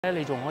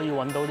你仲可以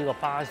揾到呢個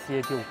巴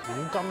士叫古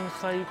今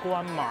西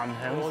關萬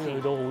享線，去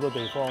到好多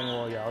地方喎，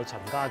又有陳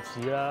家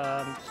祠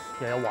啦，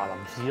又有華林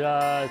寺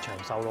啦、長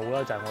壽路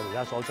啦，就係我哋而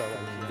家所在嘅。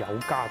有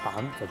加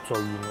蛋就最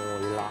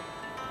愛啦，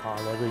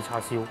攞啲叉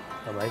燒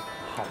係咪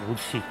厚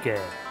切嘅？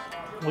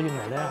我認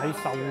為咧喺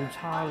瘦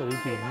叉裏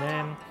邊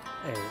咧，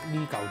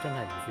呢嚿真係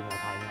唔算話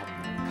太暗。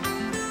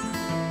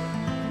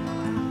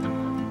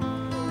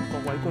各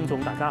位觀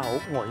眾大家好，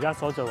我而家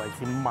所在位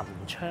置文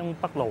昌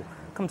北路。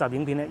今集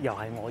影片咧又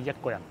係我一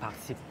個人拍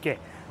攝嘅，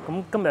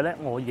咁今日咧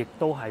我亦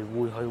都係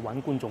會去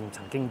揾觀眾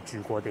曾經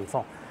住過嘅地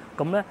方。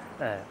咁咧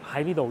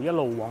喺呢度一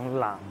路往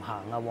南行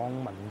啊，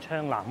往文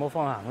昌南嗰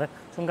方行咧，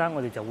中間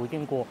我哋就會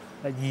經過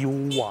耀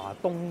華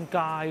東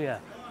街啊，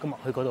咁啊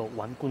去嗰度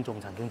揾觀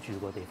眾曾經住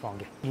過嘅地方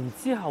嘅。然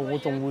之後我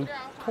仲會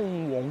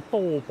通往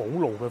多寶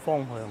路嘅方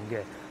向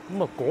嘅，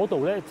咁啊嗰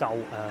度咧就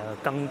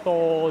更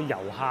多遊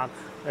客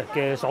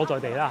嘅所在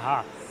地啦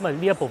嚇。咁啊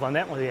呢一部分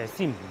咧，我哋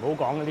先唔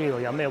好講呢度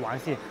有咩玩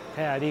先，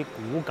睇下啲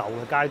古舊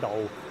嘅街道。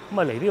咁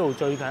啊嚟呢度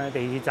最近嘅地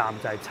鐵站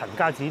就係陳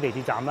家祠地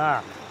鐵站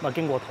啦。咁啊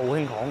經過土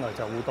興巷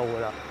就會到噶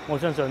啦。我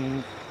相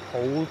信好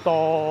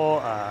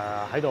多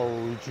喺度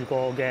住過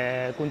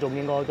嘅觀眾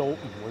應該都唔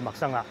會陌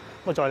生啦。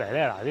咁啊再嚟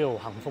咧嗱，呢度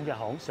幸福一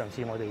巷，上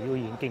次我哋都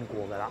已經經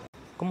過噶啦。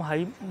咁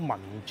喺文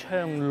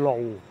昌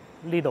路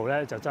呢度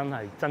咧就真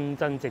係真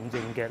正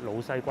嘅老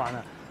西關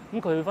啦。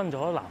咁佢分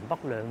咗南北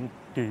兩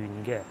段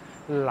嘅，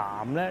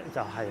南咧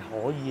就係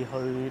可以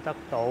去得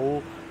到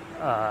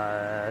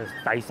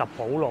第十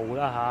寶路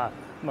啦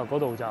嚇，咁啊嗰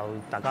度就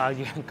大家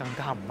已經更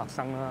加唔陌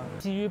生啦。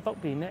至於北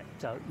邊咧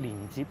就連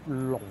接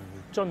龍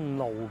津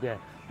路嘅，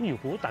咁如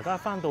果大家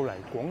翻到嚟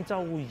廣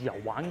州遊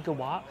玩嘅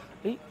話，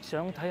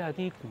想睇下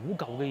啲古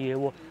舊嘅嘢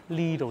喎，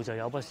呢度就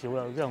有不少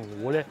啦。因為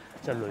我咧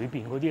就裏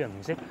邊嗰啲人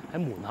唔識，喺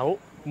門口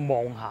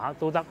望下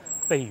都得。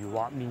譬如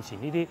話面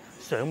前呢啲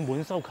上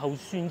門收購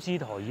酸枝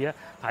台椅咧，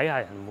睇下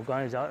人唔好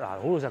講你走嗱。好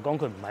老實講，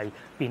佢唔係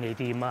便利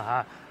店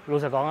啊嚇。老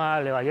實講啊，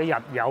你話一日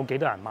有幾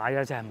多人買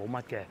啊？真係冇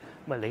乜嘅。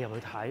咁啊，你入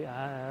去睇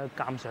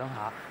鑑賞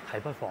下係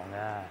不妨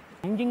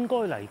嘅。咁應該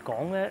嚟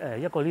講咧，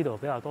一個呢度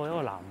比較多，一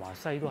個南華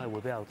西都係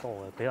會比較多嘅，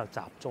比較集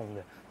中嘅，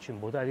全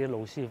部都係啲老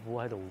師傅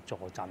喺度坐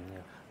鎮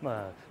嘅。咁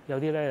啊，有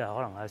啲咧就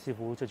可能師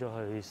傅出咗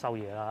去收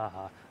嘢啦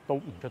嚇，都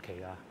唔出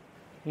奇噶。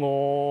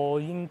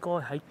我應該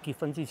喺結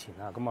婚之前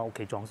啊，咁啊屋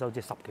企裝修即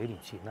係10幾年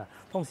前啦。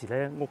當時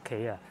咧屋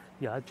企啊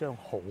有一張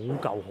好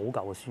舊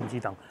嘅酸枝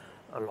凳，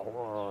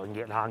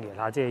掖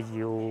下，即係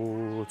要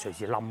隨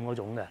時冧嗰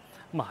種嘅。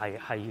咁啊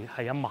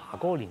係阿嫲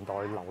嗰個年代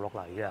留落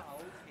嚟嘅。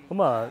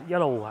咁啊一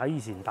路喺以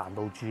前彈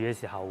道住嘅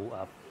時候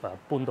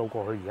搬到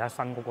過去而家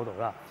新屋嗰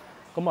度啦。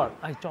咁啊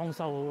裝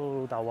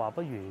修，老豆話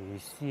不如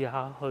試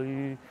下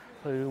去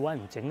揾人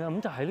整啦，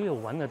咁就喺呢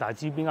度揾嘅，但係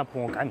至於邊間鋪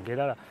我梗唔記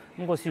得啦。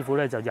咁個師傅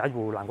咧就有一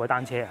部爛鬼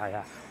單車，係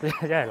啊，真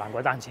係爛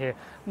鬼單車。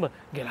咁啊，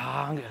掖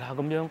下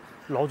咁樣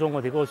攞咗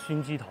我哋嗰個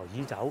酸枝台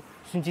椅走，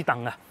酸枝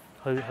凳啊，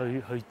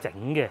去整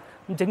嘅。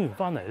咁整完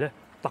翻嚟咧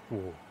得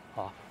喎，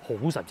好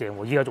實淨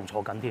喎，依家仲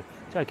坐緊添，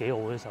真係幾好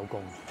嘅手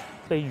工。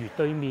譬如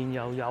對面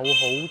又有好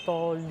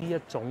多呢一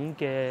種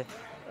嘅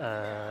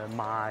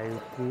賣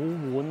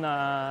古碗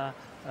啊。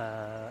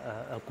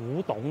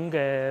古董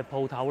嘅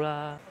鋪頭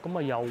啦，咁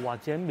啊又或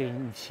者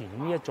面前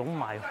呢一種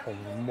賣紅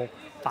木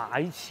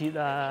擺設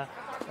啊、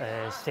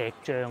石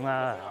像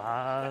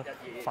啊、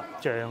佛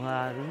像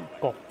啊，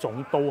各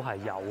種都係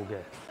有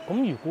嘅。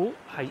咁如果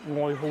係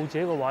愛好者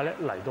嘅話咧，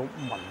嚟到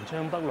文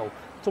昌北路，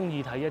中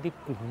意睇一啲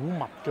古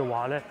物嘅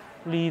話咧，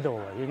呢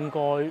度應該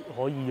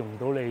可以用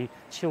到你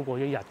超過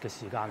1日嘅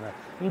時間啦。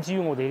咁至於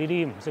我哋呢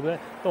啲唔識咧，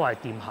都係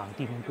掂行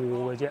掂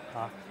過嘅啫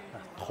嚇。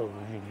桃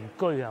源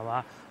居係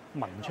嘛？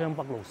文昌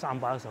北路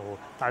310號，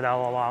大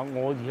話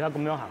我而家咁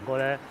樣行過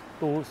咧，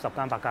都10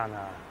間8間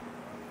啦。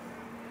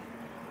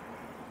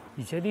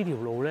而且呢條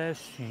路咧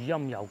樹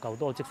蔭又夠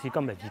多，即使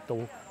今日熱到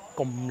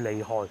咁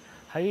厲害，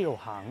喺呢度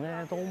行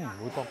咧都唔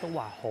會覺得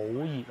話好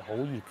熱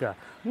㗎。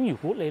咁如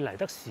果你嚟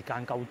得時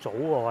間夠早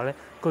嘅話咧，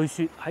據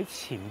說喺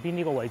前邊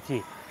呢個位置，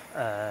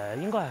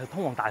應該係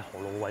通往大河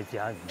路嘅位置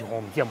啊，我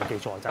唔知有冇記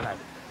錯，真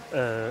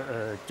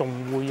係仲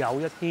會有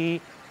一啲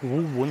古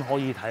碗可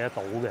以睇得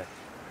到嘅。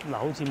嗱，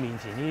好似面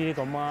前呢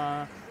啲咁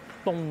啊，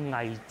東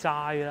藝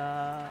齋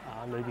啦，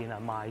裏邊係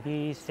賣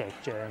啲石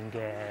像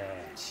嘅。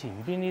前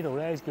邊呢度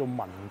咧叫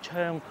文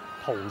昌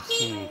陶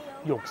瓷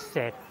玉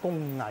石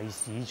工藝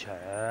市場。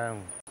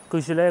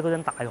據說咧嗰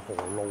陣大河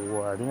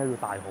路啊，點解叫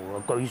大河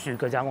啊？據說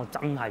嘅咋，我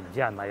真係唔知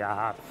係咪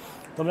啊。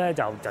咁咧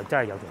就真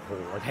係有條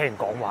河，聽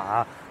講話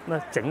啊。咁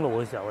啊整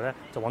路嘅時候咧，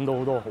就揾到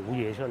好多好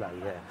嘢出嚟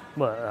嘅。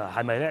咁啊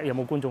係咪咧？有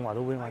冇觀眾話到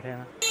俾我聽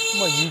啊？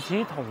咁啊與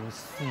此同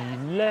時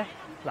咧。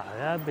嗱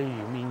譬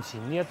如面前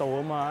呢一度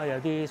啊嘛，有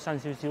啲新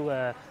少少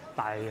嘅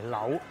大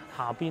樓，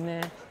下邊咧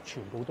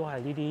全部都係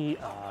呢啲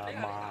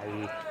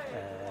賣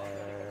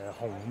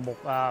紅木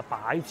啊、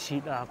擺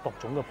設啊各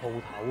種嘅鋪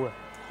頭啊，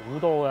好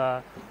多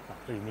噶。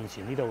嗱，譬如面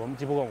前呢度咁，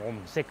只不過我唔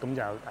識，咁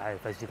就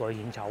費事過去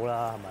獻醜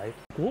啦，係咪？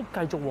如果繼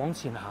續往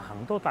前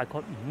行多大概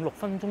5-6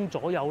分鐘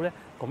左右咧，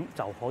咁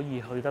就可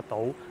以去得到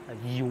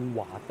耀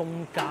華東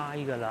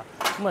街噶啦。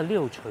咁啊呢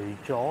度除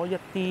咗一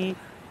啲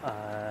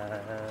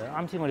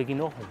啱先我哋見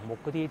到紅木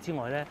嗰啲之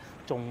外咧，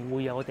仲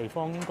會有個地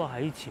方應該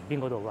喺前邊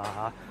嗰度㗎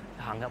嚇，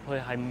行入去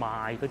係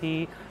賣嗰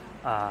啲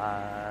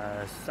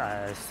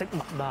飾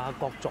物啊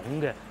各種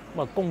嘅，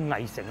咁啊工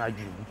藝城啊元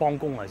邦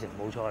工藝城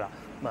冇錯啦，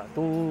咁啊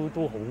都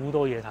好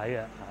多嘢睇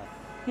嘅。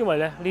因為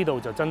咧呢度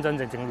就真正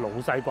老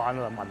西關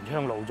啦，文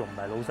昌路仲唔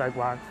係老西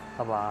關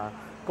係嘛？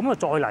咁啊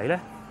再嚟咧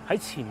喺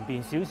前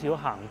邊少少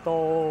行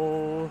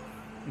多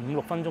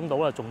5-6分鐘到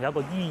啦，仲有一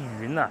個醫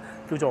院啊，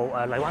叫做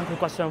荔灣區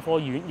骨傷科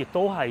醫院，亦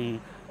都係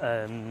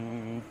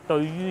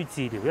對於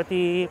治療一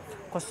啲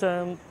骨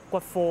傷、骨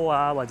科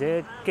啊或者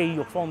肌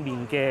肉方面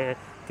嘅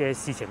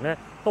事情咧，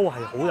都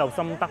係好有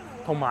心得，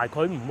同埋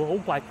佢唔會好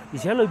貴，而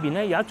且裏邊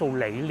咧有得做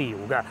理療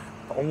嘅，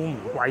都唔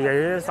貴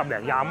嘅，10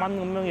零20蚊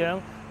咁樣樣。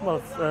咁啊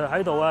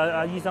喺度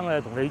啊醫生咧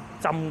同你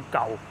針灸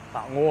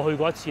啊，我去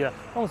過一次啊，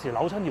當時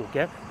扭親條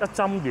頸，一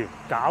針完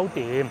搞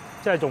掂，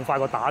即係仲快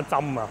過打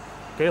針啊，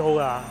幾好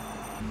㗎！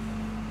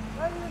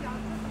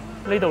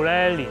呢度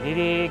咧連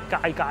呢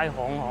啲街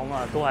巷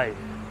啊都係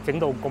整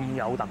到咁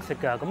有特色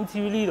㗎。咁至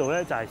於呢度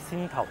咧就係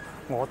先頭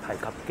我提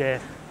及嘅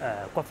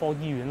骨科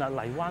醫院啦，荔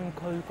灣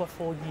區骨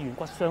科醫院、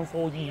骨傷科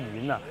醫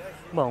院啊。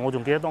咁啊，我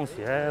仲記得當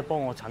時咧幫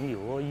我診療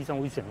嗰個醫生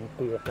好似姓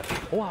郭嘅，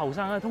好後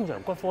生咧。通常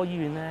骨科醫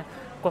院咧，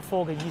骨科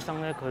嘅醫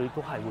生咧，佢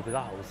都係會比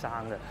較後生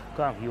嘅，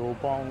可能要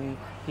幫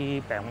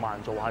啲病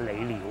患做下理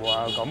療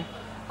啊咁。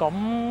咁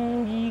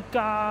依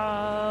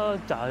家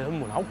就係去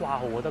門口掛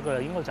號就得㗎啦，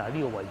應該就喺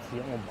呢個位置，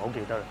我唔係好記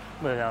得啦。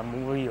咁啊，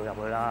冇呢度入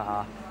去啦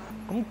嚇。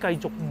咁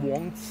繼續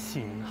往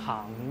前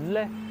行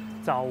咧，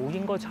就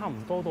應該差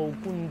唔多到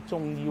觀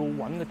眾要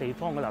揾嘅地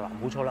方㗎啦。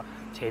嗱，冇錯啦，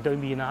斜對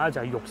面啊就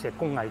係玉石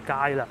工藝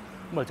街啦。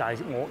咁啊就係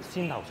我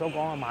先頭所講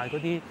啊，賣嗰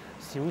啲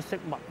小飾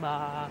物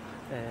啊，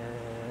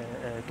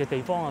嘅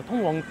地方啊，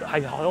通往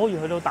係可以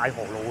去到大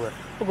河路嘅。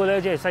不過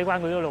咧，即係西關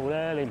嗰啲路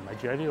咧，你唔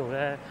係住喺呢度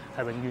咧，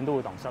係永遠都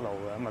會蕩失路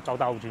嘅。咁啊，兜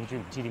轉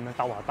唔知點樣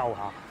兜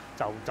下，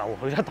就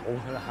去得到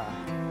㗎啦。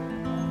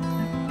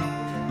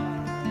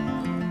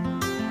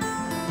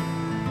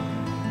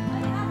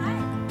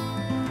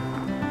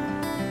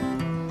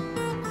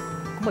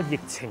咁啊，疫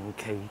情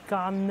期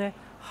間咧，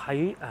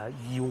喺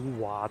耀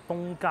華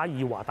東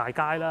街、耀華大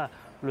街啦，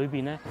裏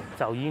邊咧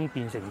就已經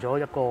變成咗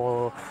一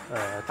個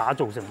打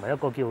造成為一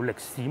個叫歷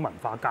史文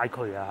化街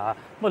區啊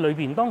嚇。咁啊，裏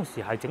邊當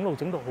時係整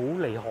到好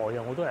厲害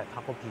啊，我都係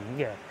拍過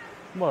片嘅。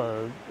咁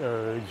啊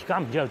而家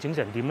唔知又整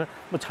成點咧？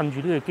咁啊，趁住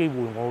呢個機會，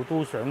我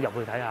都想入去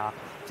睇下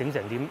整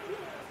成點。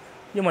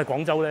因為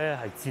廣州咧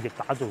係致力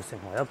打造成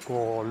為一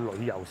個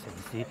旅遊城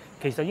市，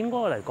其實應該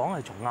嚟講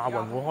係從亞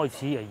運會開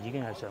始已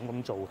經係想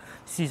咁做。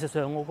事實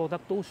上，我覺得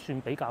都算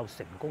比較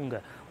成功嘅。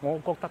我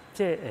覺得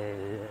即係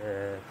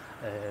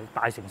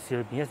大城市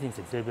裏邊、一線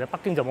城市裏邊，北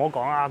京就冇得講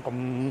啊，咁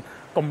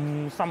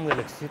深嘅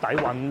歷史底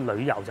蘊，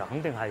旅遊就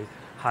肯定係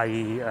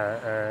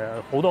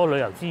好多旅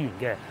遊資源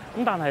嘅。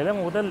咁但係咧，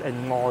我覺得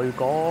另外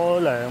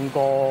嗰2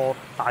個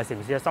大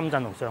城市嘅深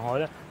圳同上海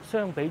咧，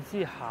相比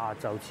之下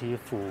就似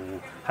乎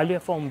喺呢一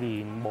方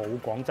面冇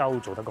廣州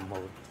做得咁好。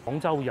廣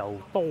州又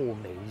多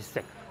美食，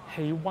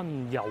氣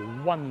温又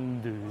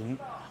温暖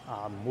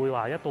啊，唔會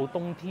話一到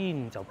冬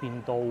天就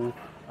變到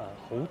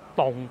好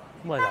凍。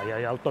咁啊又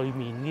有對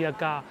面呢一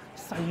家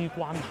西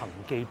關恒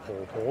記婆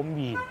婆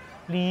麵，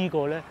呢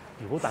個咧，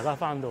如果大家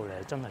翻到嚟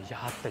真係一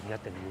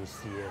定要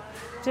試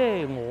嘅。即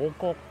係我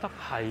覺得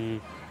係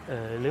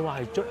你話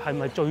係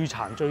咪最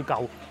殘最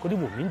舊嗰啲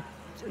門面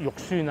肉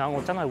酸啊？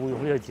我真係會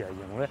用呢個字嚟形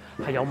容咧，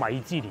係有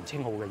米芝蓮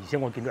稱號嘅，而且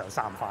我見到有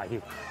3塊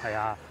添，係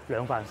啊，2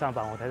塊定3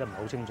塊，我睇得唔係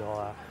好清楚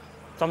啊。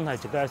真係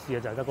值得一試嘅，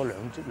就係得嗰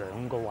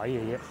兩個位嘅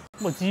啫。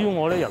咁啊，至於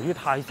我咧，由於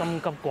太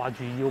心急掛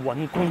住要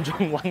揾觀眾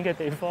揾嘅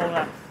地方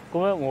啦，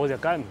咁咧我就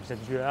梗係唔食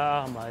住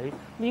啦，係咪？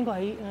應該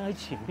喺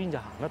前邊就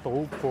行得到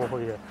過去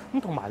嘅。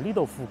咁同埋呢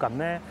度附近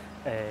咧，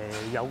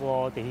有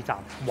個地鐵站，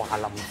華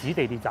林寺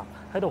地鐵站，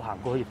喺度行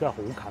過去亦都係好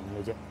近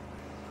嘅啫。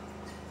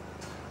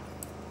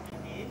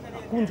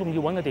觀眾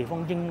要揾嘅地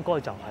方應該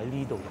就喺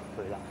呢度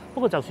入去啦。不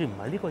過就算唔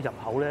係呢個入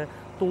口咧，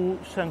都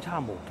相差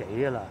無幾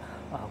㗎啦。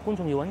觀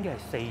眾要揾嘅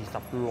係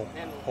46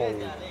號。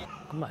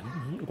咁啊，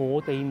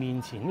我哋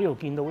面前呢度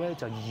見到咧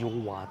就耀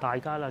華大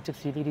街啦。即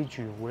使呢啲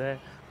住戶咧，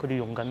佢哋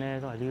用緊咧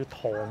都係呢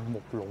啲趟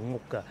木籠屋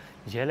㗎，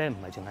而且咧唔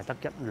係淨係得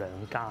1、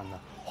2間啊，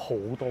好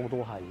多都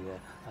係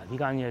嘅。呢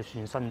間嘢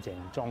算新淨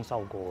裝修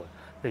過嘅。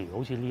譬如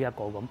好似呢一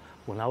個咁，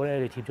門口咧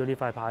你貼咗呢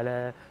塊牌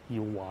咧，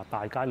耀華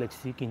大街歷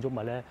史建築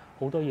物咧，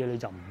好多嘢你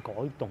就唔改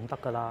動得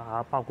㗎啦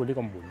嚇，包括呢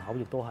個門口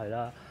亦都係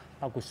啦，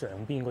包括上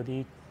邊嗰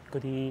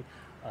啲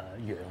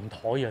陽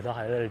台亦都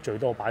係咧，你最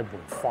多擺盆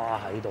花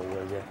喺度嘅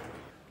啫。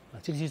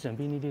即使上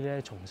邊呢啲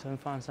咧重新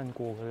翻新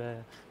過嘅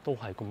咧，都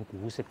係咁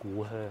古色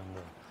古香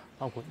嘅。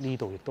包括呢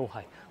度亦都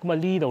係。咁啊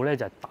呢度咧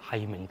就係大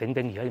名鼎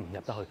鼎，而家唔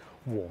入得去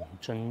黃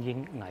俊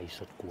英藝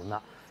術館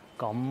啦。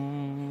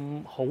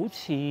咁好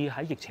似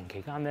喺疫情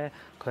期間咧，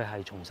佢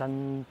係重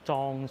新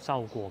裝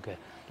修過嘅，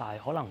但係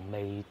可能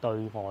未對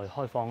外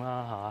開放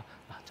啦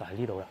嚇。就係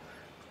呢度啦，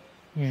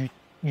粵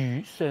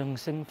語相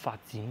聲發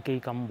展基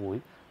金會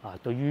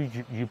對於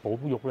粵語保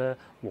育咧，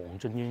黃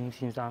俊英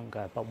先生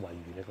梗係不遺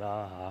餘力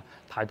啦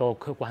嚇，太多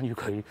關於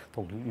佢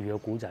同粵語嘅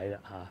古仔啦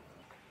嚇。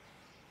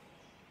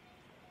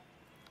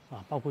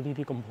包括呢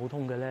啲咁普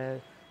通嘅咧，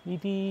呢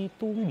啲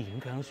都勉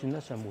強算得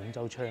上滿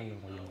洲窗嘅，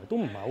我認為都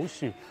唔係好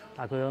算，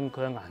但係佢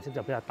嘅顏色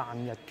就比較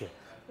單一嘅，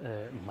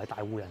唔係大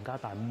戶人家，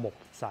但係木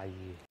製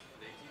嘅。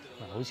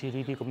好似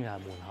呢啲咁又係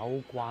門口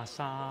掛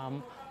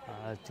衫。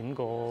整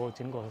個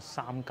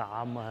衫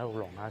架咁喺度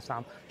晾下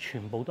衫，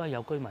全部都係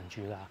有居民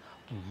住㗎，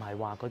唔係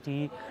話嗰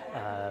啲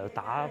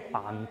打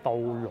扮到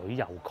旅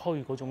遊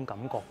區嗰種感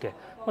覺嘅。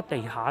咁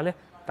地下咧，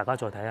大家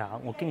再睇下，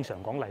我經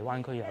常講荔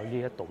灣區有呢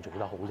一度做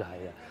得好就係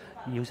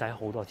要使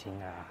好多錢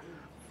㗎，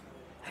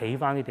起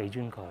翻啲地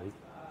磚佢，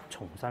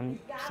重新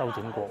修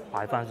整過，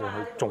擺翻上去，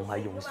仲係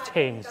用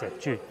青石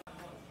磚。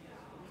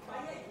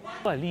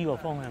都係呢個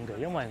方向嘅，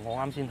因為我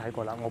啱先睇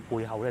過啦，我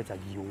背後咧就係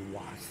耀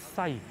華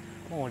西。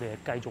咁我哋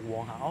繼續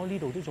往下，呢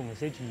度都仲係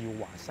寫住耀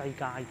華西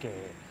街嘅。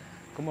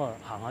咁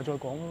行下再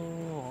講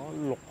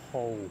6號，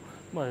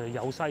咁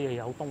有西嘅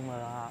有東㗎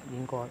啦，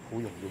應該好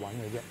容易揾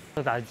嘅啫。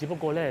但係只不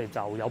過咧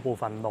就有部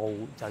分路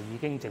就已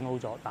經整好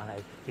咗，但係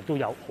亦都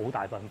有好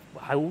大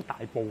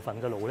部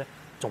分嘅路咧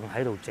仲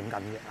喺度整緊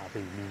嘅。譬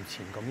如面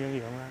前咁樣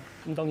啦。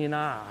咁當然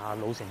啦，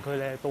老城區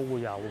咧都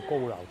會有高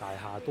樓大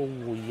廈，都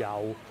會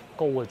有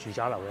高嘅住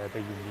宅樓嘅，譬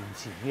如面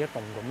前呢一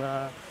棟咁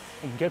啦。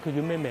我唔記得佢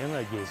叫咩名啊，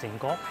椰城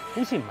角，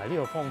好似唔係呢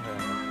個方向。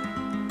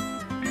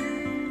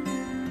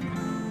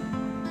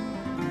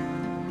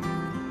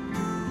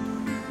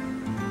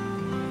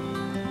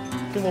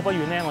經過不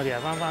遠咧，我哋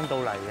又翻到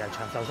嚟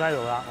長壽西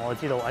路啦。我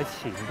知道喺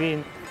前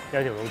邊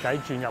有條路仔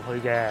轉入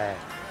去嘅，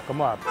咁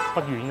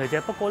不遠嘅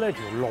啫。不過呢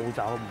條路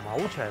就唔係好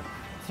長，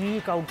至於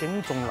究竟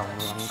仲能唔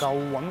能夠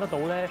揾得到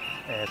咧？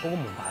嗰個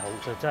門牌號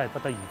就真係不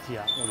得而知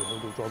啊！我哋去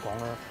到再講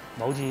啦，唔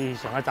係好似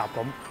上一集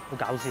咁好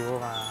搞笑啊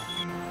嘛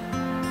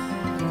〜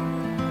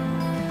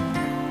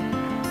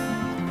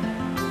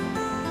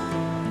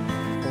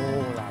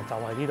就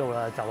係呢度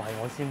啦，就係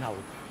我先頭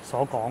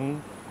所講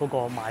嗰個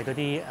賣嗰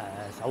啲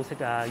首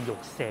飾啊、玉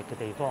石嘅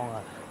地方啊。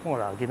咁我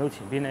嗱見到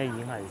前邊咧已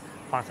經係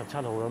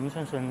87號啦，咁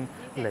相信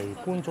嚟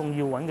觀眾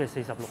要揾嘅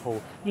46號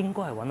應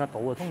該係揾得到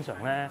嘅。通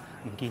常咧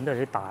唔見得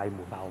係啲大門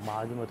牌號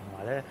碼啫嘛，同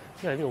埋咧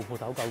因為呢度鋪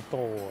頭夠多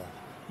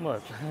啊，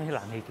咁啲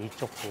冷氣幾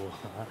足嘅喎，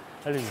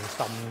喺裏面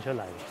滲出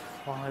嚟，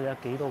哇！你有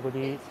幾多嗰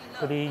啲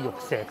玉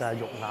石啊、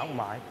玉鈪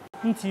買？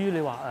咁至於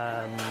你話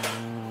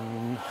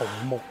紅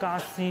木家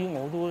私，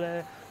我都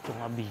咧仲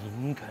係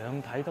勉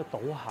強睇得到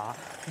下，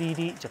呢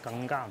啲就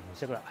更加唔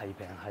識啦，係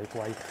平係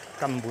貴，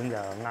根本就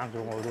呃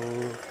咗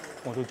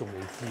我都仲未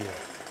知啊！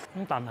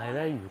咁但係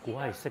咧，如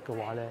果係識嘅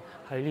話咧，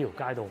喺呢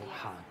條街度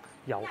行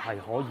又係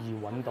可以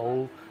揾到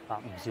唔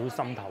少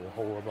心頭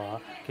好嘅噃。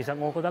其實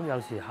我覺得有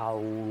時候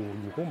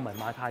如果唔係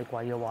買太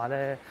貴嘅話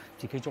咧，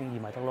自己中意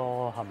咪得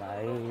咯，係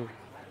咪？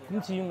咁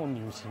至於我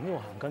面前呢度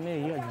行緊咧，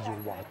已經係耀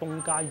華東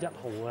街1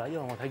號啦，因為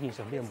我睇見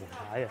上邊嘅門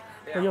牌啊。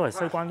因為西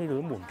關呢度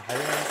啲門牌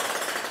咧，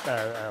好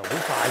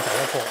快就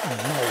一個5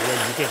號啦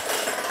已經。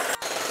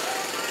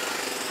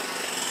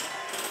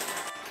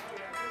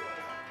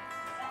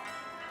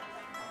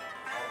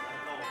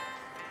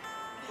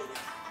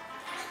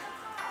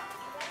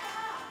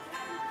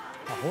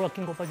好啦，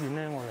經過不遠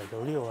咧，我嚟到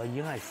呢度啊，已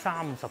經係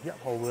31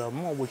號啦。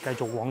咁我會繼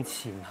續往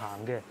前行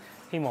嘅，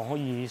希望可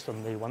以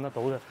順利揾得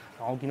到啦。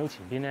我見到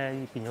前邊咧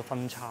變咗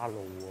分岔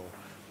路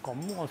喎，咁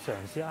我嘗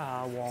試一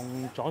下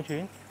往左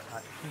轉。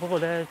不過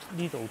咧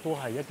呢度都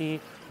係一啲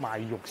賣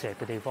玉石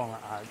嘅地方啦，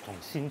同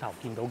先頭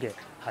見到嘅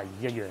係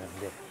一樣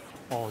嘅。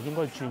應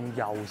該轉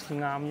右先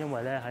啱，因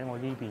為咧喺我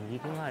呢邊已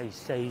經係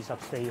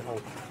44號，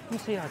咁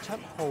47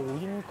號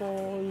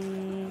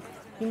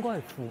應該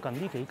係附近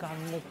呢幾間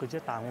屋嘅啫，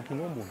但係我見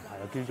到門牌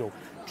又叫做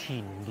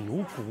田寮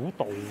古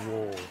道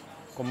喎，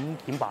咁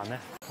點辦咧？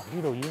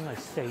呢度已經係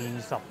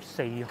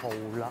44號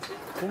啦，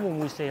咁會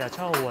唔會47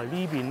號係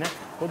呢邊咧？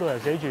嗰度又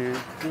寫住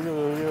呢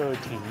個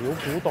田寮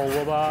古道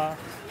嘅噃，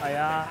係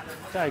啊，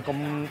真係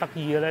咁得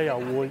意嘅咧，又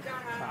會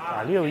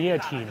呢度已經係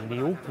田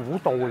寮古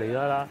道嚟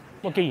㗎啦。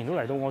咁既然都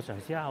嚟到，我嘗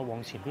試一下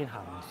往前邊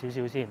行少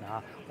少先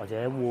或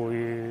者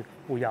會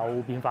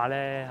有變化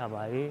咧，係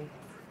咪？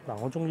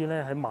我終於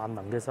咧喺萬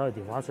能嘅手提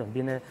電話上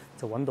邊咧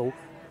就揾到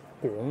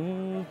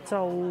廣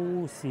州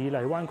市荔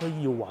灣區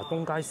耀華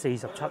東街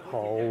47號。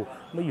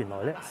咁原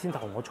來咧先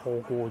頭我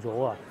錯過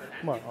咗啊！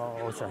咁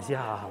我嘗試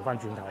下行翻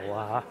轉頭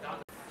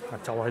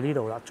就係呢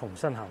度啦，重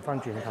新行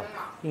翻轉頭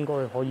應該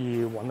可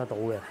以揾得到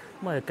嘅。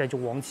咁繼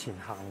續往前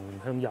行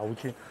向右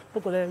轉。不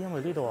過咧，因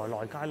為呢度係內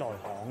街內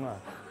巷啊，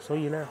所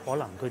以咧可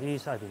能佢啲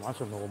手提電話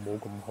信號冇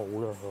咁好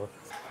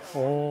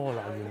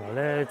啦。原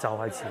來咧就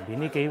係前邊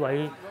呢幾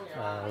位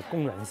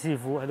工人師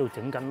傅喺度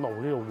整緊路，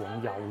呢度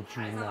往右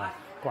轉啊，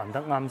怪唔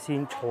得啱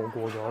先錯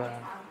過咗啦。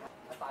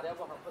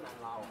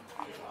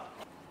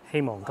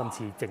希望今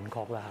次正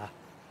確啦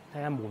嚇，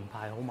睇下門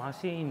牌號碼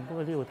先。不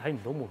過呢度睇唔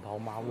到門牌號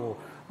碼喎，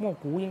咁我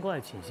估應該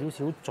係前少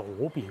少左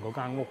邊嗰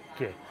間屋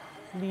嘅。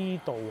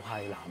呢度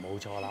係嗱冇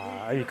錯啦，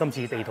今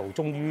次地圖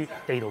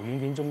軟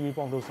件終於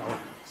幫到手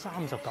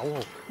，39號，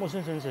我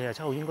相信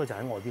47號應該就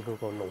喺外邊嗰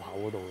個路口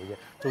嗰度嘅啫。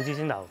早知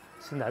先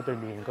喺對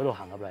面嗰度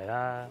行入嚟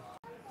啦。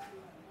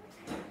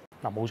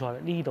嗱冇錯，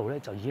呢度咧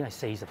就已經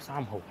係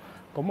43號，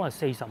咁啊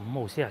45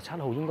號、47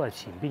號應該係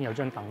前邊有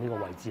張凳呢個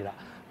位置啦。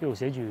呢度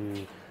寫住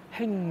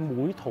興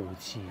妹陶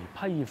瓷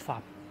批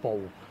發部，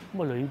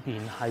咁啊裏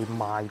邊係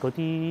賣嗰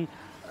啲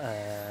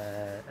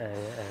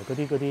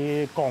嗰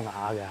啲鋼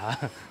瓦嘅嚇，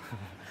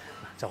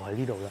就喺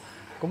呢度啦。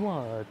咁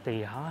啊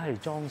地下係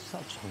重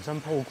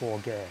新鋪過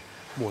嘅，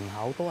門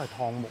口都係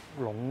燙木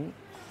籠。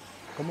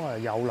咁啊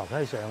有樓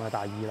梯上啊，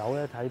但係2樓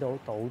咧睇到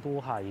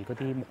都係嗰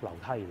啲木樓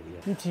梯嚟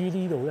嘅。咁至於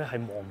呢度咧係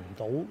望唔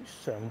到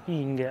上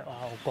邊嘅，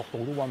角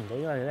度都揾唔到，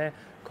因為咧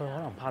佢可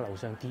能怕樓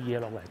上跌嘢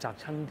落嚟砸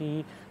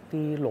親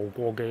啲路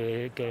過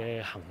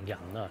嘅行人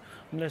啊。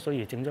咁咧所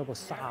以整咗個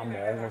紗網，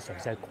我嘗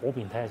試喺嗰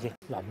邊睇下先。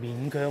嗱，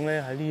勉強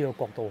咧喺呢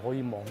個角度可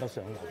以望得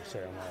上樓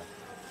上啊。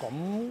咁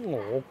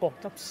我覺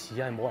得似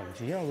係冇人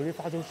住，因為嗰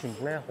啲花草樹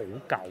木咧好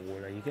舊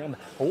㗎啦，已經唔係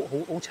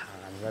好殘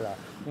㗎啦，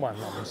冇人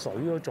淋水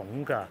嗰種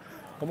㗎。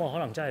咁啊，可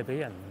能真係俾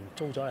人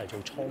租咗嚟做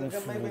倉庫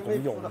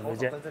咁用嘅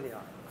啫。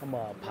咁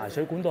啊，排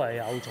水管道係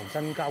有重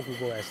新加固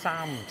過，係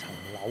3層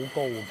樓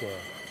高嘅。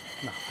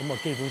嗱，咁啊，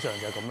基本上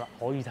就係咁啦。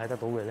可以睇得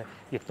到嘅咧，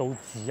亦都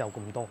只有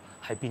咁多，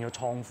係變咗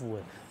倉庫嘅。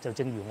就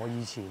正如我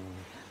以前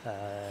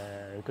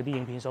嗰啲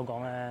影片所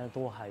講咧，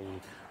都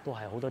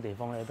係好多地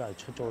方咧都係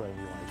出租嚟用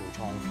嚟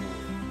做倉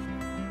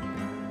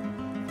庫。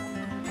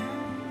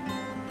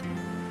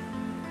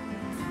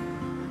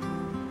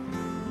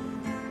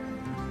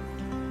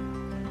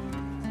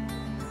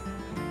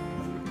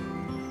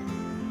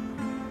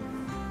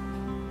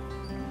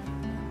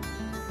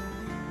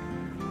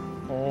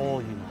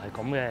哦，原來係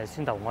咁嘅，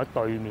先頭我喺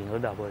對面嗰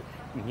度入去，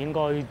唔應該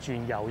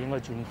轉右，應該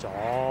轉左。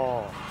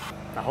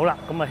嗱好啦，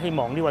咁啊希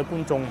望呢位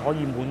觀眾可以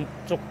滿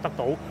足得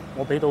到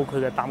我俾到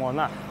佢嘅答案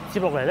啦。接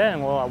落嚟咧，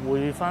我話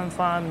會翻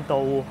到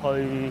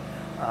去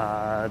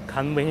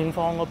近永慶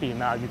坊嗰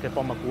邊啊，粵劇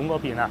博物館嗰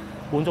邊啊，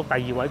滿足第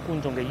2位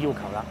觀眾嘅要求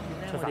啦。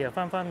我哋又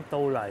翻到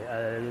嚟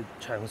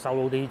長壽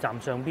路地鐵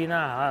站上邊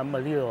啦嚇，咁啊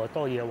呢度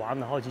多嘢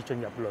玩啊，開始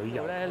進入旅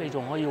遊咧，你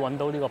仲可以揾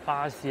到呢個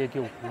巴士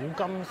叫古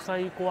今西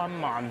關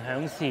萬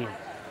享線。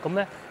咁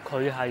咧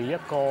佢係一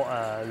個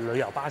旅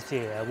遊巴士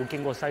嚟嘅，會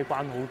經過西關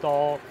好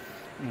多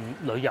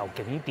旅遊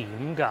景點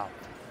㗎。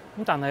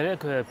咁但係咧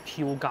佢嘅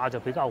票價就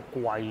比較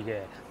貴嘅。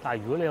但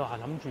係如果你話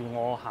諗住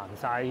我行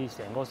晒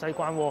成個西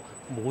關喎，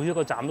每一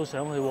個站都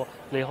上去喎，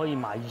你可以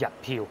買日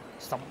票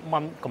10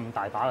蚊咁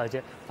大把嘅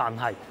啫。但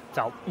係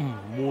就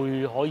唔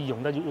會可以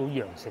用得到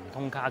羊城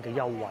通卡嘅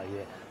優惠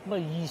嘅。咁啊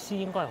意思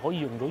應該係可以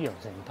用到羊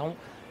城通，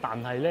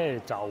但係咧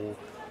就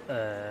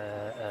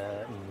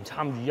唔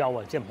參與優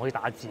惠，即係唔可以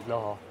打折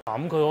咯。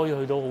咁佢可以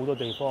去到好多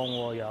地方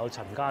喎，又有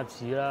陳家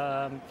祠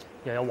啦，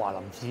又有華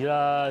林寺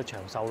啦、長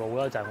壽路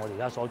啦，就係我哋而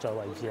家所在位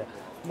置啊。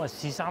咁啊，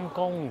市三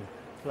宮、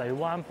荔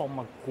灣博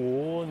物館、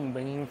永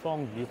慶坊、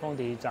漁坊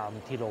地鐵站、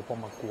鐵路博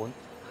物館，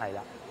係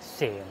啦，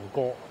成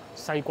個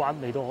西關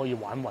你都可以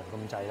玩勻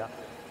咁滯啦。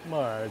咁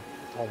啊，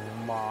同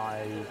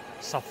埋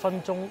10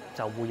分鐘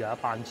就會有一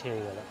班車㗎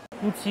啦。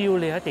咁只要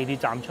你喺地鐵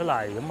站出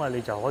嚟，咁啊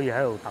你就可以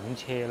喺度等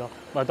車咯。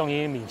咁啊當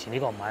然面前呢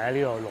個唔係啊，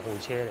呢個6號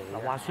車嚟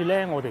嘅。話說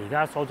咧，我哋而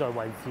家所在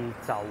位置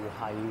就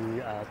係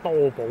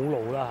多寶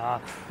路啦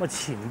嚇。咁啊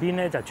前邊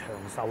咧就係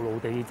長壽路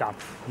地鐵站，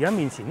而家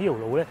面前呢條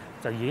路咧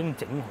就已經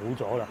整好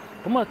咗啦。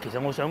咁啊其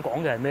實我想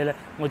講嘅係咩咧？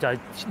我就係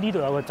呢度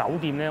有個酒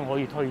店咧可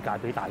以推介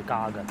俾大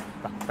家嘅。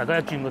嗱，大家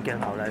一轉個鏡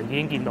頭嚟已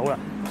經見到啦，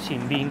前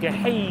面嘅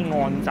希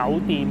岸酒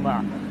店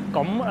啊。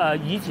咁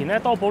以前咧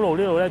多寶路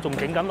呢度咧仲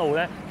整緊路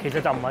咧，其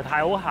實就唔係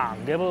太好行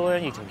嘅，不過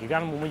疫情期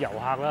間冇乜遊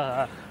客啦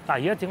嚇。但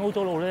係而家整好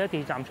咗路咧，地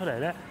鐵站出嚟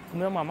咧，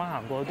咁樣慢慢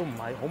行過去都唔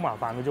係好麻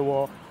煩嘅啫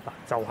喎。嗱，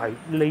就係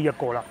呢一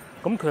個啦。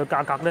咁佢嘅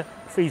價格咧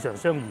非常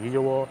相宜嘅啫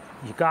喎。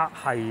而家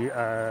係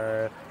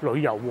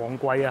旅遊旺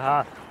季啊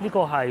嚇，呢個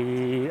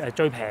係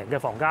最平嘅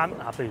房間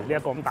啊，譬如呢一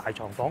個咁大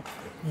床房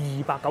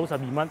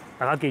292蚊。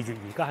大家記住，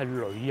而家係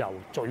旅遊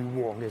最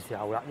旺嘅時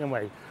候啦，因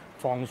為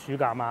放暑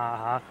假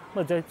嘛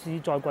嚇，咁啊即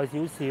係再貴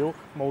少少，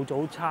冇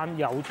早餐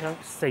有窗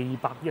418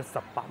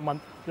蚊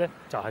咧，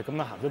就係咁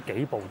樣行咗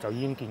幾步就已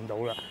經見到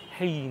啦。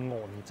希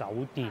岸酒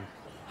店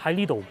喺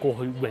呢度過去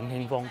永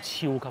慶坊超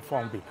級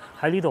方便，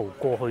喺呢度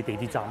過去地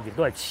鐵站亦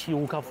都係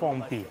超級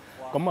方便。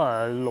咁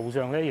啊路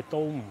上咧亦都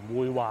唔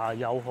會話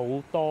有好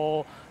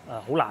多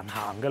好難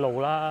行嘅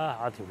路啦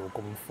嚇，條路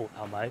咁闊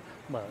係咪？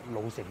咁啊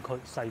老城區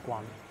西關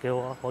幾好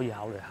啊，可以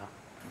考慮下。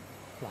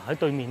嗱喺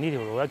對面呢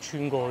條路一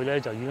穿過去咧，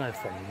就已經係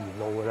逢源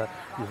路㗎啦。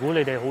如果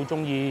你哋好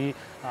中意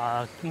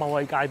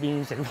踎喺街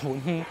邊食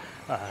碗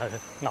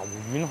牛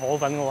丸河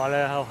粉嘅話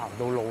咧，行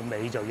到路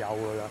尾就有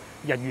㗎啦。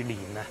日月連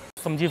啊，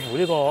甚至乎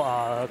呢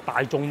個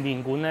大眾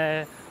麵館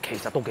咧，其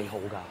實都幾好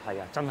㗎，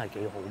係啊，真係幾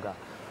好㗎。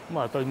咁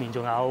啊，對面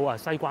仲有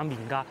西關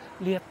麵家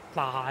呢一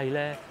帶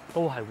咧，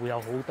都係會有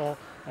好多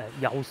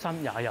有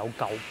新也有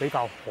舊比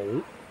較好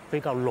比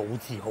較老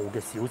字號嘅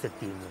小食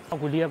店嘅。包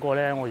括呢一個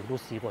咧，我亦都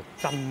試過，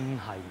真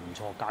係唔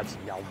錯，價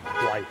錢又唔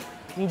貴。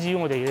咁至於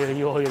我哋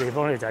要去嘅地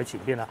方咧，就喺前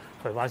邊啦。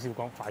廢話少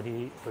講，快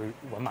啲去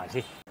揾埋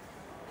先。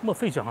咁啊，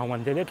非常幸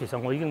運地咧，其實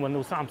我已經揾到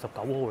39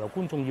號啦。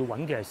觀眾要揾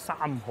嘅係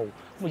3號，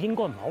咁啊應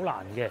該唔係好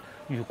難嘅。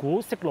如果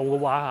識路嘅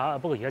話嚇，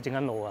不過而家整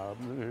緊路啊，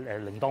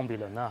另當別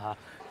論啦嚇。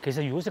其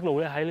實如果識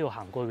路咧，喺呢度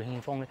行過去永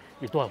慶坊咧，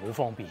亦都係好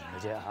方便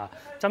嘅啫嚇。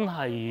真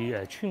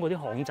係穿過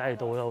啲巷仔嚟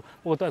到咯。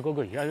不過都係嗰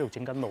句，而家呢度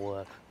整緊路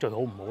啊，最好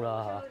唔好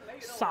啦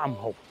嚇。3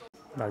號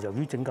嗱，由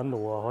於整緊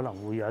路啊，可能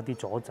會有一啲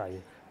阻滯。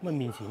咁啊，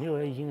面前呢度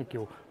咧已經係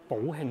叫寶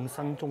慶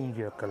新中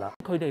藥㗎啦，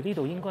佢哋呢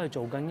度應該係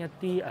做緊一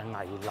啲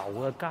危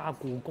樓嘅加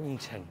固工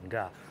程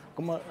㗎。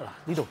咁啊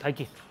嗱，呢度睇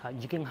見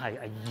已經係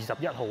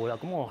21號啦。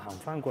咁我行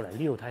翻過嚟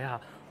呢度睇下，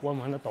揾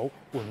唔揾得到？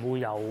會唔會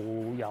又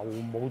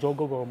冇咗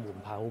嗰個門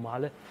牌號碼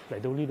咧？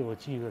嚟到呢度就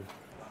知㗎。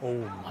哦，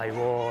唔係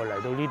喎，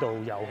嚟到呢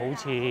度又好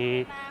似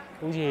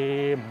唔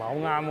係好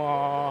啱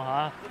喎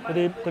嚇。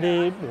嗰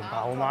啲門牌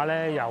號碼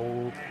咧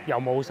又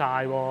冇晒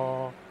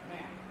喎。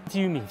至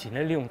於面前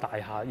咧呢棟大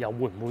廈又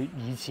會唔會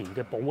以前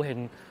嘅寶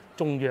慶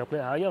中藥咧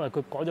嚇？因為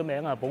佢改咗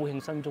名啊，寶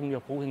慶新中藥、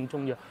寶慶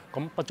中藥，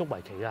咁不足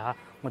為奇啊嚇！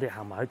我哋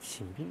行埋去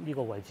前邊呢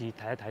個位置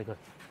睇一睇佢。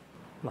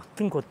嗱，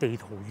經過地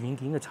圖軟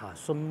件嘅查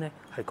詢咧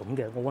係咁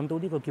嘅，我揾到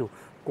呢個叫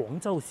廣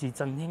州市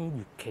振興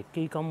粵劇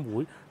基金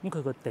會，咁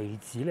佢個地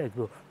址咧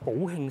叫寶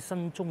慶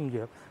新中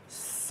藥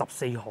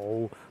14號。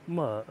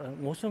咁啊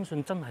我相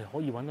信真係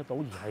可以揾得到，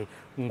而係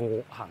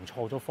我行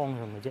錯咗方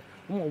向嘅啫。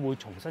咁我會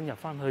重新入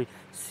翻去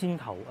先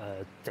頭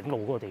整路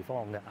嗰個地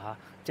方嘅嚇，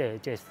即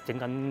係整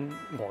緊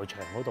外牆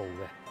嗰度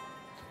嘅。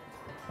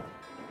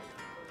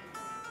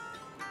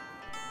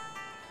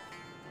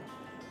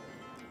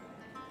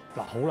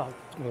嗱好啦，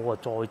我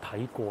再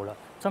睇過啦，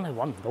真係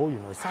揾唔到，原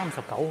來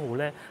39號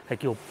咧係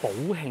叫寶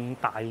慶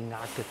大押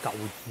嘅舊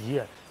址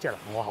啊，即係嗱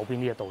我後邊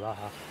呢一度啦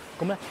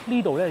嚇。咁咧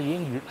呢度咧已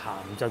經越行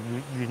就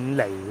越遠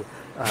離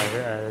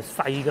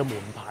細嘅門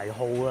牌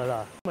號㗎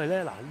啦。因為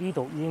咧嗱呢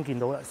度已經見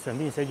到啦，上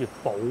邊寫住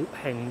寶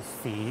慶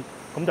市，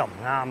咁就唔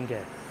啱嘅。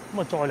咁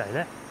啊再嚟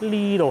咧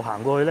呢度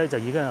行過去咧就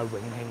已經係永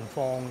慶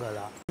坊㗎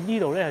啦。呢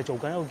度咧係做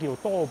緊一個叫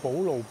多寶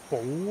路寶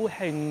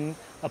慶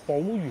寶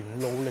元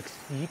路歷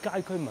史街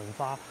區文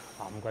化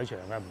咁鬼長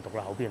嘅，唔讀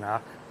啦後邊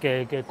嚇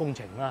嘅工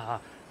程啦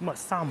嚇。咁啊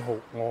3號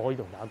我可以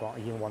同大家講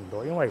已經揾唔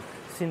到，因為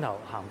先頭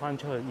行翻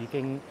出去已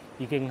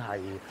經係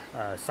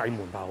細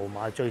門牌號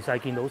碼，最細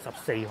見到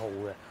14號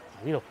嘅。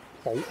呢度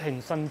寶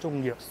慶新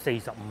中藥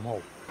45號。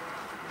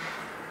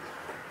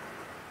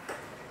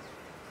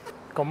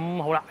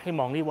咁好啦，希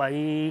望呢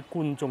位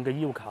觀眾嘅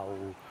要求，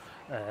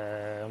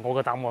我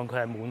嘅答案佢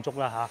係滿足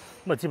啦嚇。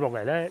咁啊接落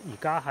嚟咧，而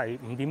家係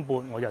5點半，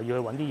我又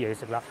要去揾啲嘢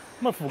食啦。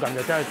咁啊附近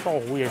就真係多好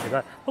嘢食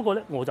啦。不過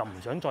咧，我就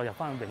唔想再入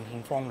翻永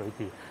慶坊裏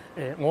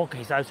邊。我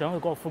其實係想去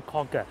嗰個 food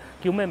court 嘅，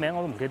叫咩名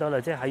我都唔記得啦。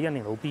即係喺恩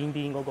寧路邊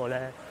嗰個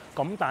咧。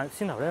咁但係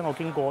先頭咧，我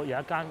經過有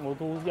一間我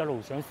都一路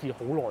想試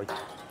好耐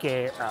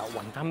嘅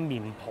雲吞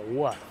麵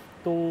鋪啊。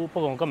不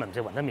過我今日唔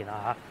食雲吞麵啦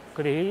嚇。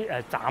佢哋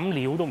啲斬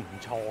料都唔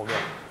錯嘅，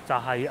就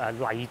係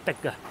麗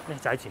的啊，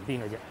就喺前邊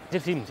嘅啫。即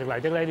使唔食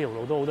麗的咧，呢條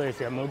路都好多嘢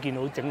食。咁都見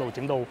到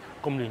整到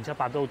咁亂七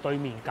八糟，對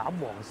面餃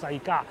皇世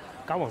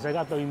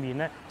家對面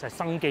咧就係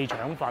生記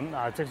腸粉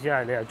啊。即使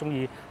係你係中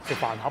意食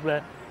飯盒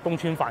咧，東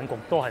川飯局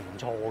都係唔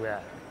錯嘅。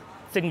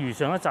正如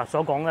上一集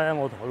所講咧，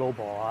我同我老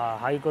婆啊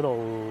喺嗰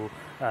度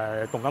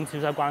動感小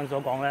西關所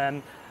講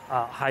咧，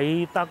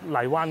喺得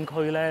荔灣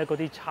區咧嗰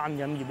啲餐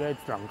飲業咧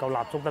能夠立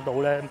足得到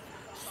咧。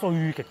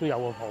衰極都有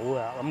個譜嘅，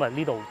咁啊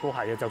呢度都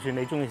係嘅。就算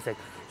你中意食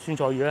酸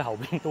菜魚喺後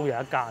邊都有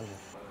一間嘅。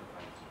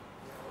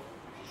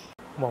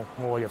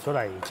我入咗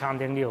嚟餐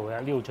廳呢度嘅，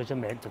呢度出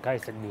名就梗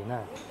係食麵啦。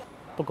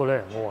不過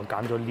咧，我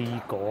揀咗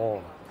呢個，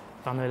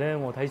但係咧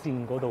我睇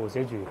線嗰度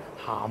寫住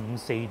下午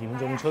4點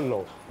鐘出爐，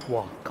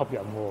哇吸引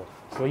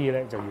喎，所以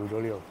咧就要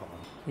咗呢個房。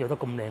有得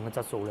咁靚嘅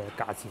質素咧，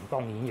價錢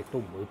當然亦都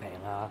唔會平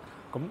啊。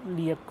咁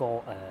呢一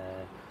個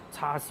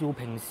叉燒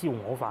拼燒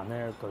鵝飯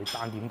咧，佢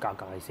單點價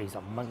格係45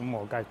蚊，咁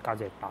我梗係加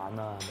隻蛋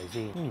啦，係咪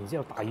先？咁然之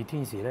後大熱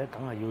天時咧，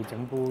梗係要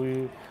整杯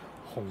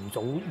紅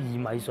棗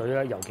薏米水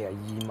啦，尤其係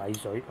薏米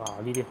水，哇！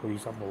呢啲去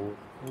濕冇。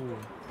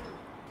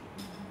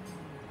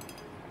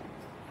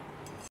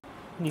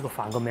呢個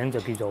飯個名就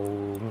叫做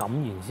黯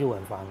然銷魂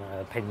飯，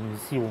拼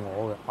燒鵝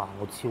嘅，哇！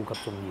我超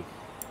級中意，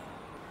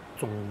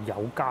仲有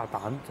加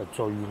蛋就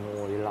最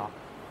愛啦。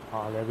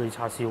你睇嗰啲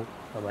叉燒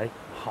係咪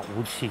厚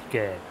切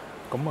嘅？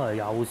咁啊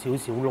有少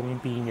少窿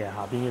邊嘅，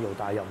下邊呢度，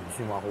但係又唔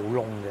算話好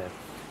窿嘅。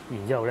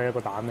然之後咧個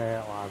蛋咧，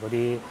哇嗰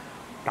啲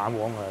蛋黃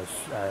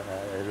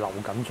流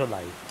緊出嚟，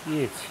呢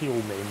啲超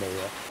美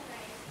味啊！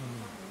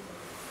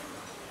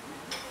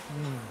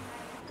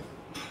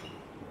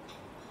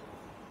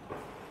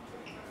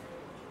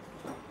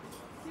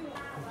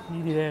呢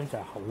啲咧就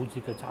係厚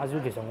切嘅叉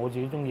燒，其實我自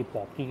己中意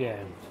薄啲嘅，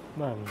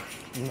咁啊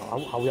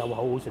厚有厚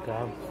好食㗎，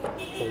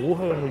好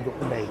香嘅肉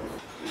味。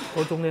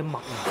嗰種咧麥芽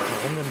糖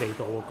嘅味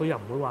道，佢又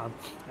唔會話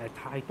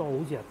太多，好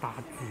似係搭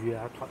住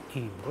啊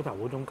甜嗰頭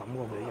嗰種感覺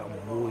嘅，又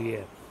唔會嘅。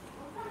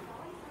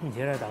而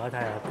且咧，大家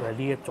睇下佢係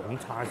呢一種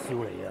叉燒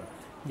嚟嘅，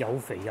有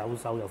肥有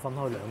瘦，又分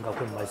開兩嚿，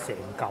佢唔係成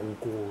嚿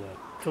過嘅。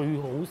最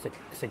好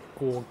食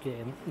過嘅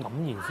黯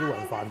然銷魂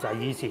飯就係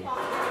以前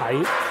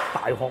喺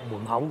大學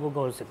門口嗰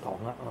個食堂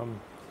啦。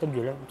跟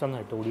住咧真係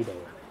到呢度。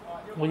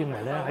我認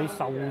為咧喺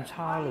瘦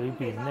叉裏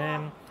邊咧，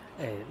呢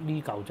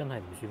嚿真係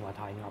唔算話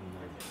太暗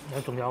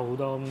嘅。仲有好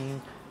多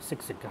識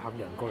食嘅客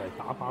人過嚟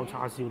打包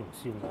叉燒同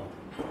燒鵝。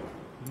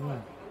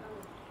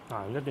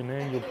一定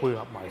咧要配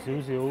合埋少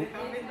少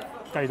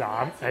雞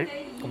蛋，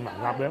咁難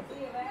鴨咧，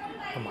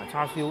同埋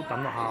叉燒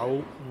等落口。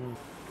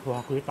哇！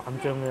佢啲蛋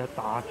漿咧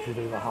搭住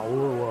你個口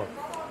嘅喎，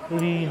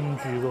黏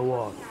住嘅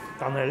喎，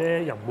但係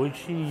咧又唔會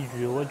黐住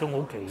嗰種好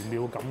奇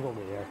妙嘅感覺嚟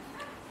嘅。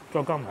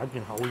再加埋一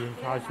件厚軟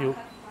叉燒。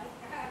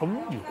咁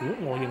如果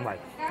我認為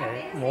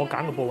我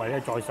揀個部位咧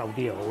再瘦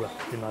啲就好啦。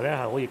原來咧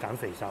係可以揀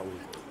肥瘦嘅。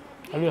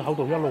喺呢個口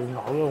度一路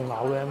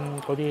咬咧，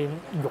嗰啲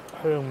肉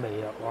香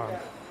味啊，哇！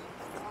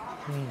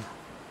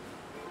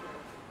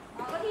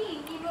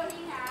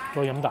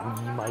再飲啖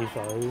薏米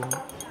水，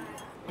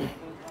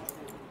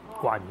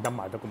怪唔得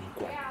賣得咁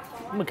貴。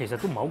咁其實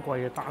都唔係好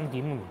貴嘅，單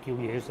點唔叫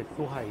嘢食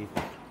都係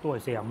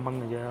45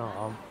蚊嘅啫嚇。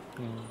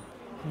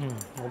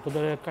我覺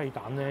得咧雞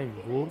蛋咧，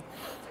如果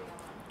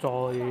再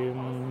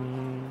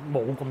冇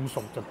咁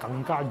熟就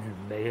更加完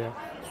美啊！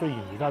雖然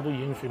而家都已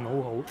經算好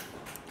好，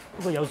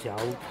不過有時候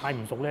太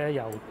唔熟咧，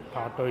又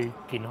怕對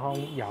健康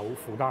有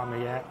負擔嘅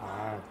啫。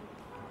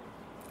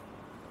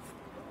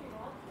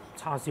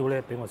叉燒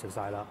咧俾我食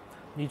晒啦，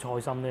啲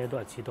菜心咧都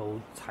係切到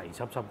齊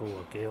輯輯嘅喎，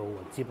幾好喎。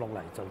接落嚟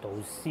就到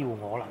燒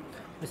鵝啦。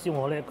燒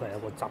鵝咧佢係有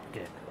個汁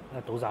嘅，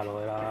倒晒落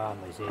去啦，係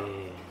咪先？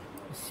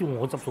燒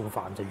鵝汁餸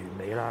飯就完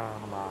美啦，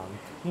係嘛？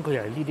咁佢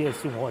又係呢啲嘅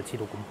燒鵝係切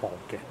到咁薄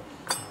嘅，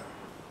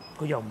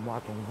佢又唔話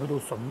同去到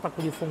順德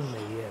嗰啲風味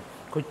嘅，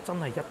佢真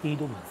係一啲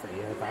都唔肥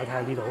啊！大家睇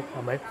下呢度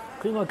係咪？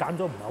佢應該揀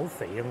咗唔係好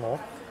肥嘅鵝，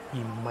而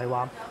唔係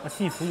話阿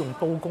師傅用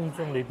刀工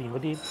將裏邊嗰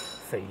啲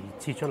肥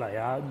切出嚟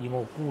啊！以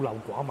我孤陋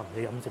寡聞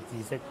嘅飲食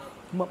知識，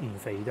咁唔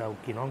肥就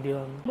健康啲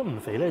啦。咁唔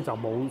肥咧就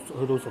冇去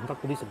到順德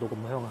嗰啲食到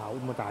咁香口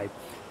咁啊！但係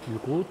如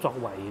果作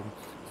為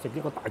食一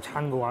個大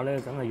餐嘅話咧，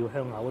梗係要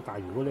香口。但係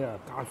如果你話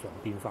家常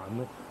便飯咁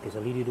咧，其實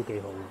呢啲都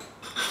幾好。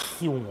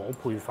燒鵝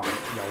配飯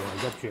又係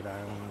一絕啊！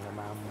係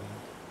嘛？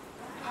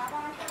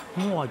咁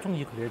我係中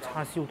意佢哋嘅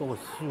叉燒多過燒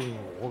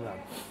鵝㗎。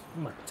咁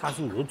叉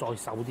燒如果再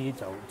瘦啲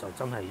就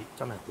真係好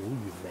完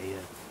美啊！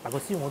但個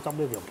燒鵝汁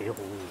咧又幾好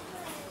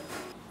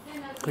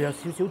嘅，佢有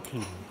少少甜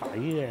底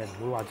嘅，唔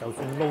會話就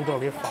算撈咗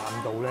啲飯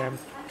度咧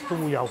都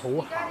會有好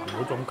鹹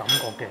嗰種感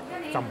覺嘅，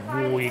就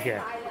唔會嘅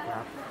嚇。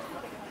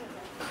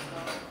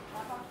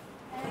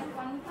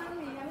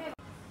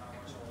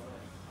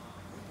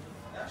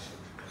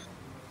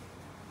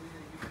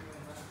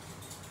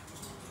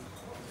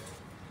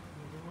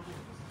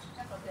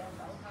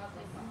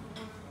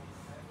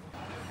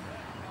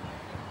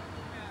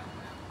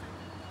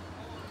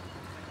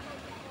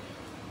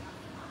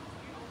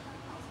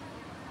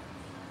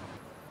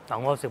嗱，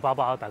我食飽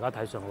飽，大家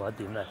睇上嗰一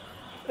點咧。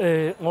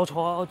我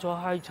坐咗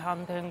喺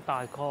餐廳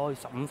大概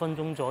15分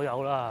鐘左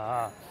右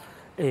啦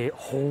嚇。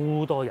好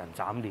多人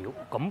斬料，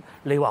咁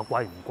你話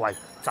貴唔貴？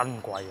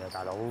真貴啊，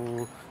大佬！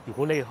如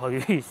果你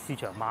去市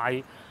場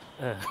買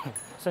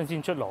新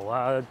鮮出爐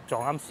啊，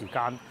撞啱時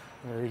間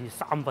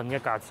，1/3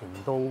價錢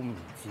都唔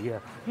止啊。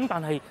咁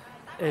但係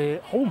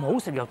好唔好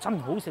食又真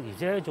好食，而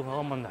且仲有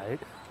個問題，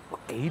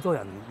幾多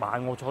人買？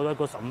我坐咗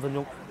嗰15分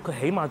鐘，佢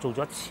起碼做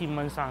咗1000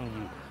蚊生意。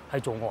係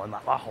做外賣，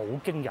哇！好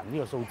驚人呢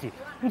個數字。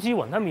咁至於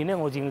雲吞麵咧，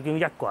我淨係見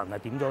到一個人係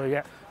點咗嘅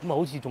啫。咁啊，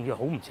好似仲要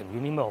好唔情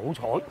願添啊！好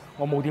彩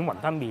我冇點雲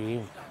吞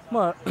麵。咁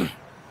啊，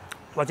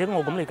或者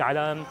我咁理解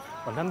啦，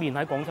雲吞麵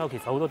喺廣州其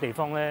實好多地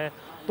方咧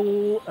都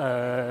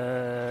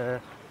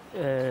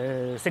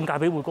性價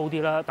比會高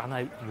啲啦。但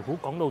係如果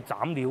講到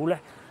斬料咧，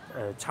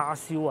叉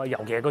燒啊，尤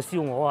其係個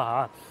燒鵝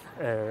啊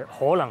嚇，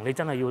可能你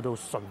真係要到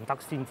順德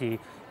先至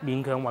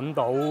勉強揾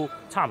到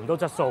差唔多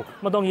質素。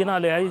咁啊當然啦，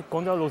你喺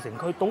廣州老城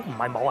區都唔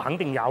係冇，肯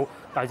定有，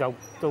但係就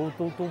都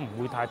唔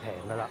會太平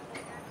㗎啦。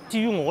至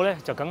於我咧，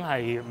就梗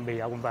係未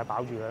有咁快飽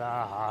住㗎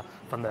啦嚇，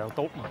份量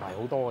都唔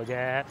係好多嘅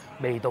啫，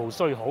味道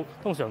雖好，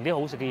通常啲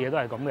好食嘅嘢都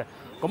係咁嘅。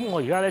咁我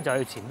而家咧就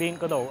去前邊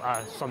嗰度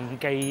順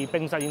記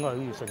冰室，應該叫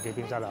順記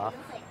冰室啦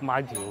嚇，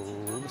買條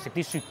食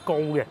啲雪糕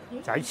嘅，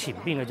就喺前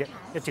邊嘅啫，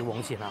一直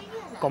往前行。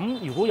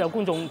咁如果有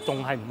觀眾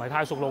仲係唔係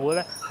太熟路嘅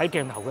咧，喺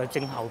鏡頭嘅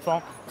正後方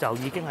就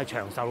已經係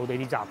長壽路地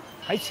鐵站，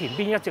喺前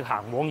邊一直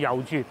行往右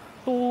轉，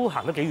都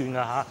行得幾遠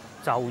㗎嚇，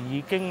就已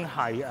經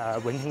係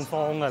永慶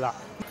坊㗎啦。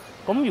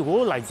咁如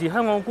果嚟自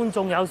香港嘅觀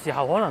眾，有時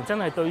候可能真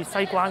係對西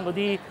關嗰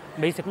啲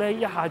美食咧，一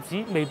下子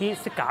未必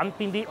識揀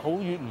邊啲好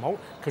與唔好。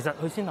其實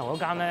去先頭嗰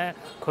間咧，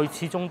佢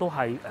始終都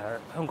係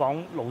香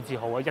港老字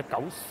號啊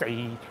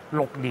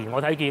！1946年我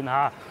睇見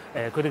嚇，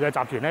佢哋嘅集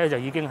團咧就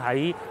已經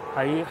喺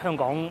香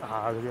港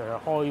開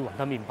雲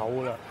吞麵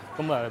鋪啦。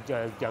咁啊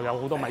又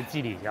有好多米芝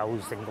蓮又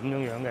成咁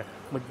樣嘅，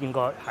咁應該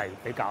係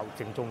比較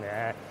正宗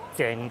嘅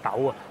正斗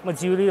啊。咁啊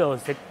至於呢度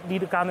食呢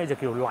啲間咧就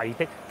叫麗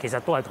的，其實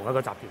都係同一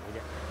個集團嘅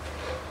啫。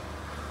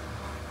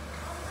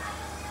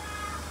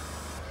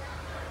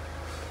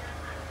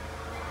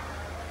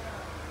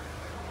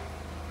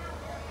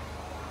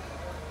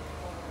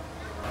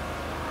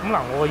咁嗱，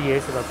我嘅嘢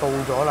食就到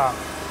咗啦。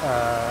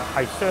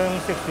係雙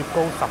色雪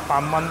糕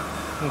18蚊，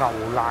牛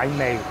奶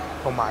味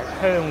同埋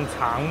香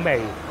橙味，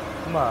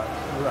咁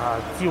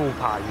招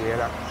牌嘢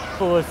啦。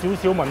不過少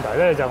少問題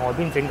咧，就外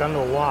邊整緊到，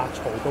哇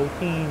嘈到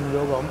癲咗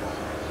咁，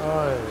唉。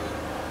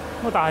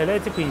咁但係咧，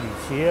即便如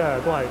此啊，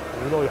都係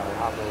好多遊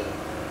客喎。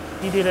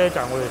呢啲咧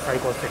就係我哋細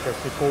個食嘅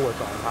雪糕嘅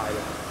狀態啦。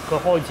佢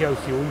開始有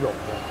少肉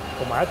嘅，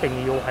同埋一定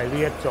要係呢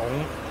一種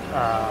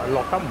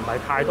落得唔係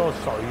太多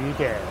水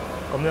嘅，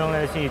咁樣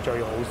咧先至最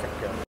好食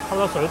嘅。溝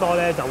得水多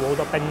咧就會好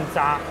多冰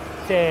渣，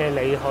即係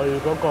你去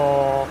嗰個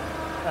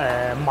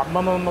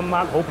乜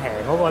好平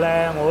嗰個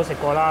咧，我都食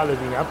過啦，裏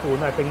邊有一半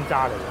都係冰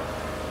渣嚟嘅。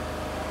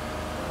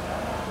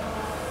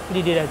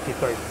呢啲咧絕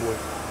對唔會，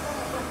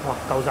哇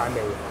夠晒味，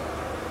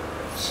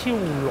超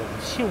濃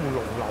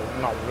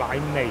牛奶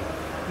味。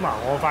咁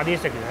我快啲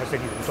食完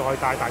再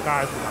帶大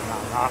家喺附近行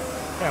下，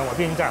因為外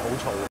邊真係好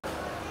嘈。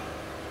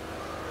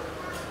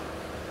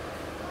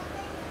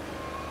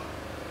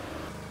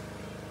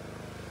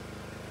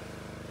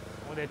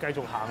我哋繼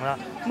續行啦。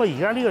咁而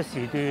家呢個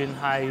時段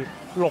係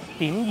6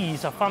點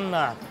20分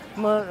啊。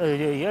咁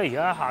而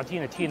家夏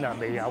天嘅天啊，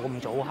未有咁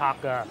早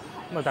黑㗎。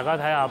咁大家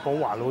睇下寶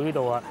華路呢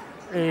度啊。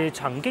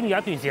曾經有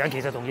一段時間其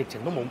實同疫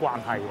情都冇關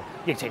係嘅，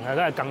疫情梗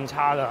係更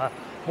差啦。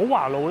寶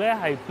華路咧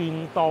係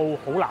變到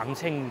好冷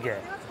清嘅。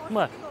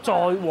再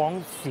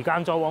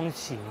往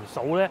前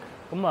數咧，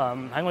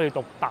喺我哋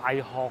讀大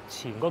學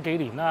前嗰幾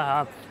年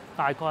啦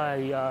大概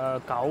係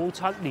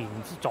97年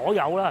左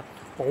右啦。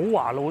寶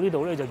華路呢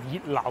度咧就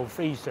熱鬧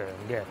非常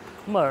嘅。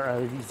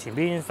前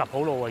邊十號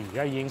路而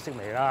家已經式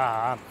微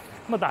啦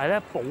但係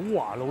咧寶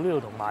華路呢度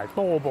同埋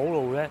多寶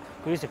路咧，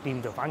嗰啲食店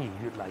就反而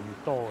越嚟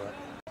越多嘅。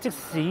即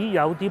使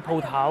有啲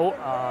鋪頭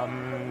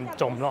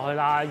做唔落去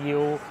啦，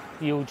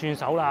要轉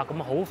手啦，咁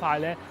好快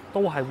咧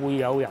都係會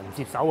有人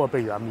接手啊。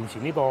譬如話面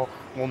前呢個，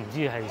我唔知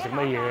係食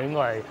乜嘢，應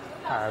該係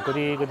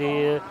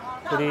嗰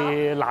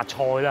啲辣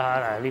菜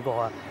啦呢個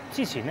啊。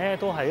之前咧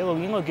都係一個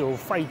應該叫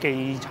輝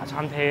記茶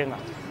餐廳啊。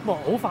好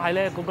快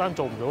咧嗰間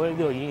做唔到咧，呢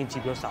度已經接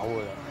咗手㗎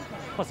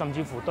啦。甚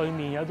至乎對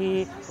面有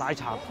啲奶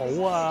茶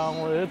鋪啊，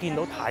我哋都見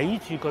到睇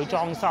住佢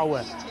裝修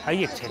嘅，喺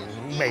疫情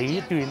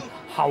尾段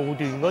後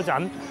段嗰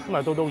陣，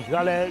到而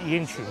家咧已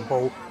經全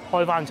部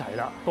開翻齊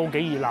啦，都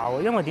幾熱鬧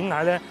嘅。因為點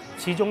解咧？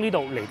始終呢度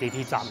離地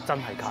鐵站真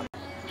係近，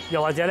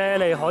又或者咧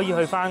你可以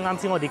去翻啱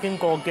先我哋經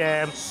過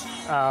嘅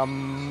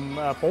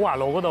寶華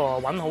路嗰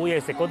度揾好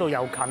嘢食，嗰度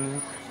又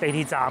近地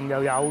鐵站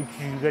又有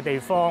住嘅地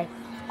方，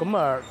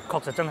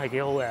確實真係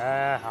幾好嘅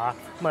嚇。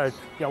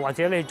又或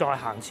者你再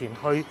行前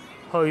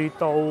去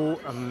到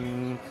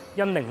恩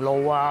寧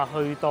路啊，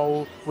去到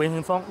永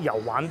慶坊遊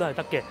玩都係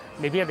得嘅，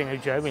未必一定係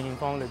住喺永慶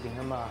坊裏邊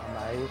噶嘛，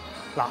係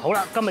咪？好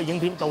啦，今日影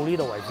片到呢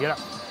度為止啦。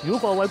如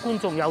果各位觀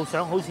眾有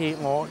想好似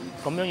我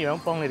咁樣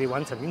幫你哋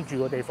揾曾經住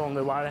過地方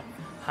嘅話咧，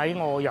喺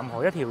我任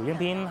何一條影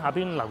片下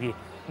邊留言，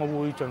我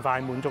會盡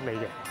快滿足你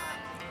嘅。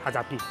下集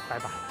見，拜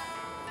拜。